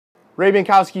Ray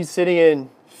Binkowski's sitting in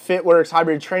FitWorkz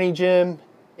Hybrid Training Gym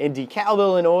in DeKalb,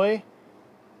 Illinois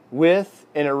with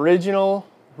an original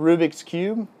Rubiks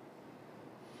Cube.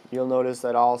 You'll notice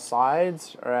that all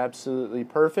sides are absolutely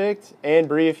perfect. And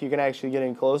Bree, if you can actually get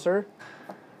in closer,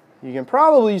 you can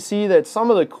probably see that some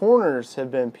of the corners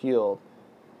have been peeled.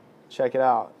 Check it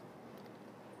out.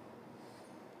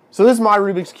 So this is my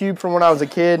Rubiks Cube from when I was a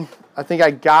kid. I think I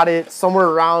got it somewhere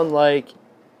around like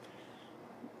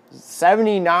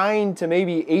 79 to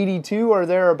maybe 82 or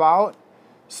thereabout.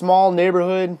 Small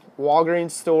neighborhood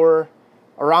Walgreens store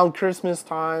around Christmas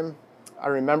time. I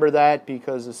remember that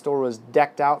because the store was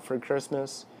decked out for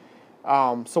Christmas.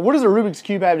 So what does a Rubiks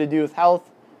Cube have to do with health,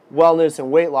 wellness,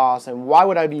 and weight loss? And why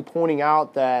would I be pointing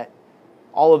out that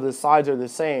all of the sides are the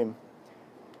same?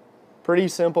 Pretty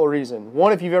simple reason.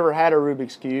 One, if you've ever had a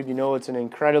Rubiks Cube, you know it's an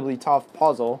incredibly tough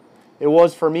puzzle. It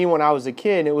was for me when I was a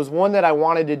kid. It was one that I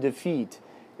wanted to defeat.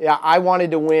 Yeah, I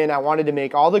wanted to win. I wanted to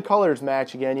make all the colors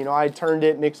match again. You know, I turned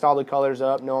it, mixed all the colors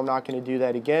up. No, I'm not going to do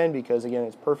that again because, again,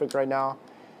 it's perfect right now.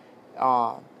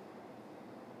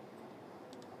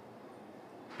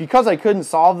 Because I couldn't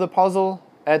solve the puzzle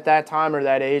at that time or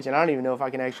that age, and I don't even know if I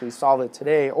can actually solve it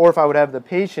today or if I would have the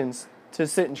patience to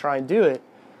sit and try and do it,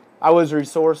 I was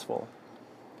resourceful.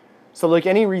 So like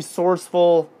any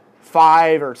resourceful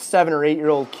 5 or 7 or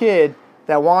 8-year-old kid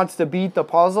that wants to beat the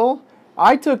puzzle,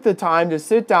 I took the time to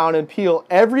sit down and peel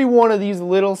every one of these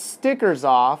little stickers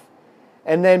off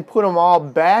and then put them all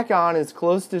back on as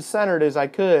close to centered as I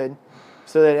could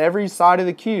so that every side of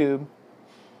the cube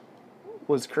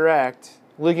was correct,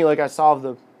 looking like I solved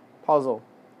the puzzle.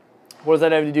 What does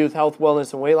that have to do with health,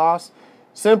 wellness, and weight loss?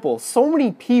 Simple. So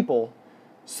many people,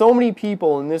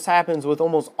 and this happens with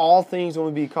almost all things when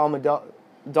we become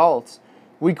adults.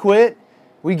 We quit,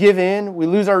 we give in, we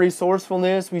lose our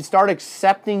resourcefulness, we start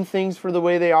accepting things for the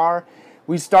way they are,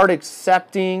 we start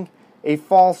accepting a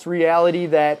false reality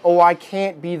that, oh, I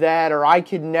can't be that, or I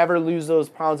could never lose those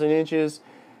pounds and inches.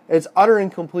 It's utter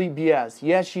and complete BS.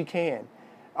 Yes, you can.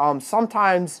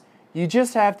 Sometimes you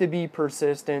just have to be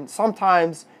persistent.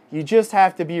 Sometimes you just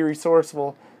have to be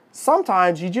resourceful.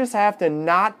 Sometimes you just have to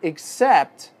not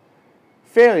accept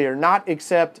failure, not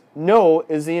accept no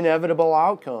as the inevitable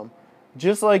outcome.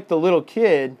 Just like the little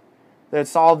kid that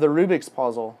solved the Rubik's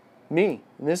puzzle. Me,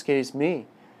 in this case, me.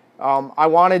 I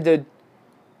wanted to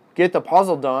get the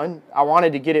puzzle done. I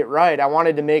wanted to get it right. I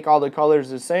wanted to make all the colors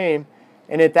the same.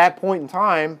 And at that point in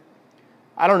time,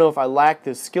 I don't know if I lacked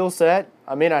the skill set.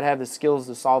 I may not have the skills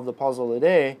to solve the puzzle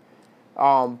today.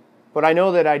 But I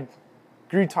know that I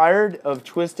grew tired of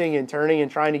twisting and turning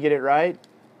and trying to get it right.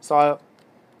 So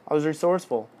I was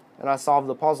resourceful and I solved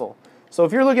the puzzle. So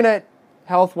if you're looking at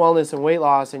health, wellness, and weight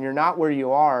loss and you're not where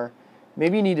you are,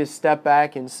 maybe you need to step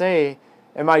back and say,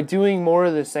 am I doing more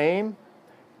of the same?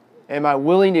 Am I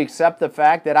willing to accept the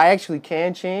fact that I actually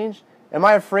can change? Am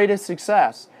I afraid of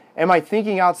success? Am I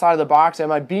thinking outside of the box?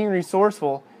 Am I being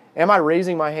resourceful? Am I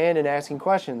raising my hand and asking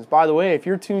questions? By the way, if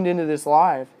you're tuned into this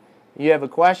live, you have a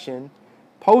question,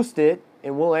 post it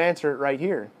and we'll answer it right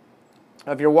here.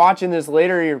 If you're watching this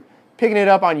later, you're picking it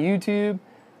up on YouTube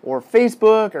or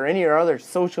Facebook or any of your other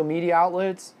social media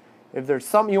outlets, if there's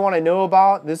something you want to know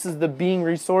about, this is the being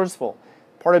resourceful.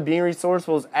 Part of being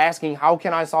resourceful is asking, how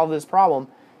can I solve this problem?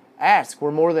 Ask.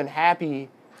 We're more than happy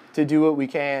to do what we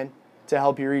can to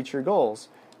help you reach your goals.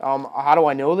 How do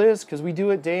I know this? Because we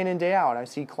do it day in and day out. I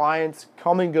see clients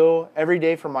come and go every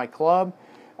day from my club.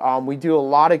 We do a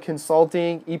lot of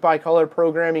consulting, Eat by Color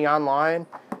programming online.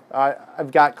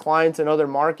 I've got clients in other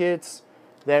markets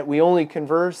that we only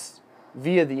converse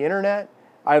via the internet.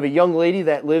 I have a young lady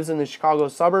that lives in the Chicago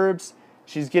suburbs.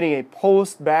 She's getting a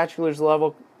post-bachelor's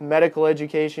level medical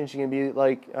education. She can be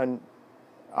like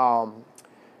a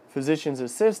physician's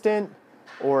assistant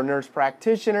or a nurse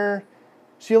practitioner.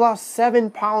 She lost 7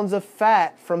 pounds of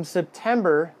fat from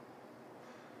September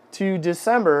to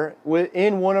December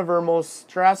within one of her most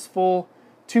stressful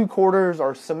 2 quarters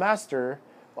or semester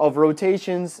of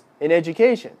rotations in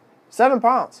education. 7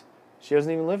 pounds. She doesn't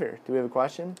even live here. Do we have a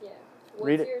question? Yeah.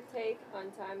 What's your take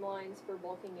on timelines for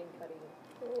bulking and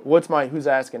cutting? Who's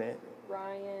asking it?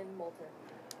 Ryan Moulter.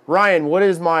 Ryan, what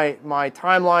is my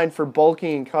timeline for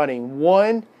bulking and cutting?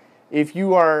 One, if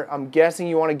you are, I'm guessing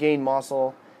you want to gain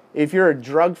muscle. If you're a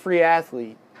drug-free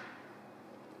athlete,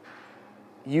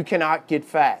 you cannot get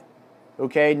fat.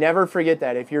 Okay? Never forget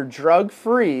that. If you're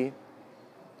drug-free,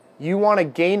 you want to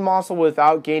gain muscle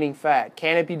without gaining fat.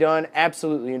 Can it be done?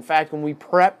 Absolutely. In fact, when we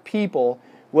prep people,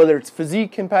 whether it's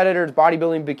physique competitors,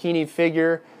 bodybuilding, bikini,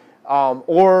 figure,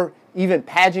 or even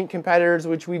pageant competitors,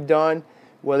 which we've done,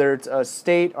 whether it's a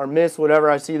state or Miss,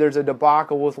 whatever. I see there's a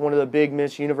debacle with one of the big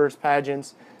Miss Universe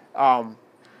pageants.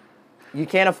 you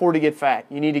can't afford to get fat.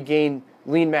 You need to gain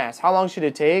lean mass. How long should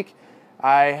it take?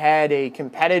 I had a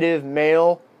competitive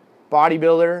male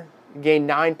bodybuilder gain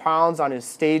 9 pounds on his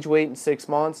stage weight in 6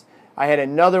 months. I had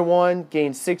another one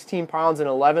gain 16 pounds in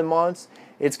 11 months.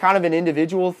 It's kind of an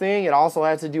individual thing. It also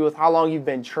has to do with how long you've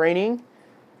been training.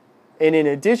 And in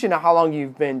addition to how long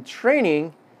you've been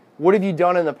training, what have you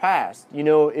done in the past? You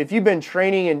know, if you've been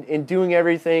training and doing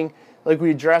everything like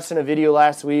we addressed in a video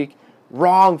last week,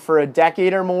 wrong for a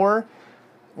decade or more,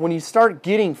 when you start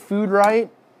getting food right,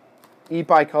 eat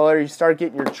by color, you start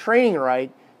getting your training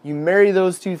right, you marry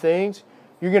those two things,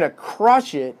 you're going to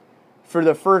crush it for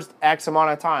the first X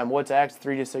amount of time. What's X?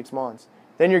 3 to 6 months.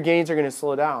 Then your gains are going to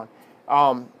slow down.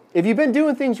 If you've been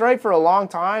doing things right for a long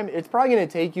time, it's probably going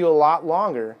to take you a lot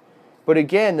longer. But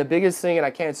again, the biggest thing, and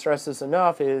I can't stress this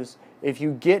enough, is if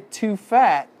you get too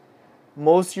fat,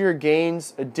 most of your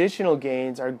gains, additional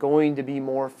gains, are going to be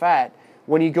more fat.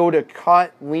 When you go to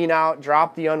cut, lean out,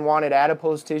 drop the unwanted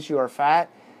adipose tissue or fat,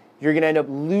 you're going to end up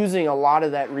losing a lot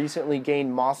of that recently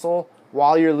gained muscle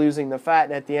while you're losing the fat.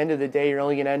 And at the end of the day, you're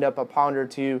only going to end up a pound or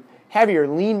two heavier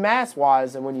lean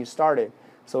mass-wise than when you started.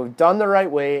 So if done the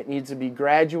right way, it needs to be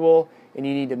gradual, and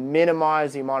you need to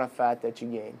minimize the amount of fat that you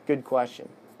gain. Good question.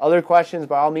 Other questions,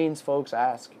 by all means, folks,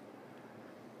 ask.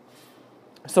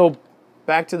 So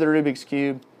back to the Rubiks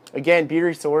Cube. Again, be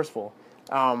resourceful.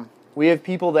 We have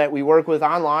people that we work with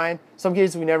online. Some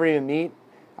cases we never even meet.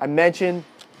 I mentioned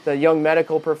the young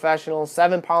medical professional,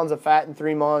 7 pounds of fat in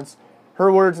 3 months.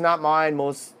 Her words, not mine.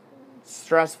 Most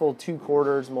stressful 2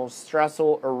 quarters, most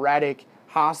stressful, erratic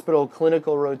hospital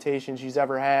clinical rotation she's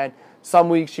ever had. Some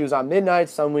weeks she was on midnight,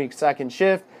 some weeks second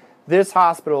shift. This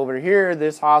hospital over here,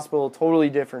 this hospital, totally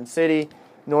different city,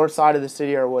 north side of the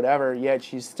city or whatever, yet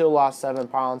she's still lost 7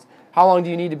 pounds. How long do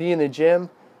you need to be in the gym?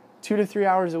 2 to 3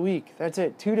 hours a week. That's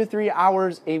it. 2 to 3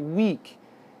 hours a week.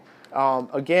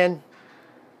 Again,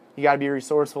 you got to be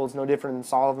resourceful. It's no different than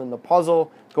solving the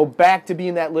puzzle. Go back to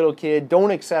being that little kid.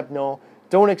 Don't accept no.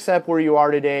 Don't accept where you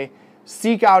are today.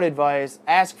 Seek out advice.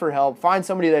 Ask for help. Find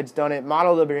somebody that's done it.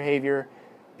 Model the behavior.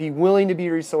 Be willing to be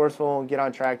resourceful and get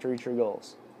on track to reach your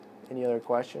goals. Any other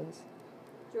questions?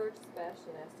 George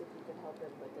Sebastian asked if you could help him,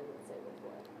 but didn't say with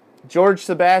what. George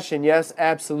Sebastian, yes,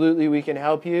 absolutely, we can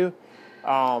help you.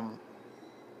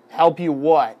 Help you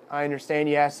what? I understand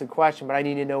you asked the question, but I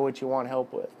need to know what you want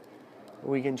help with.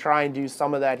 We can try and do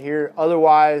some of that here.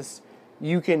 Otherwise,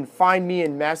 you can find me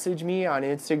and message me on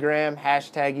Instagram,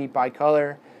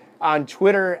 #EatByColor, on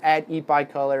Twitter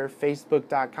 @EatByColor,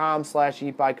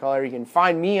 Facebook.com/EatByColor. You can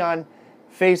find me on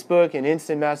Facebook and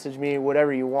instant message me,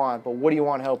 whatever you want. But what do you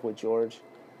want help with, George?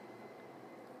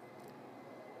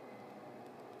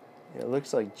 It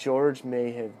looks like George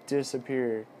may have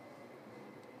disappeared.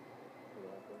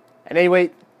 At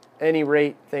any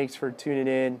rate, thanks for tuning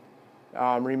in.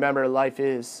 Remember, life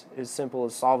is as simple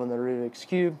as solving the Rubiks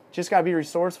Cube. Just got to be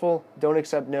resourceful. Don't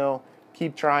accept no.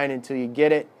 Keep trying until you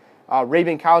get it. Ray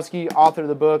Binkowski, author of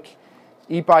the book,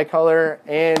 Eat by Color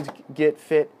and Get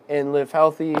Fit and Live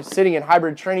Healthy, sitting in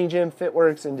hybrid training gym,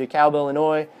 FitWorkz in DeKalb,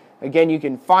 Illinois. Again, you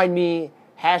can find me,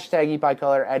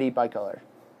 #EatByColor @EatByColor.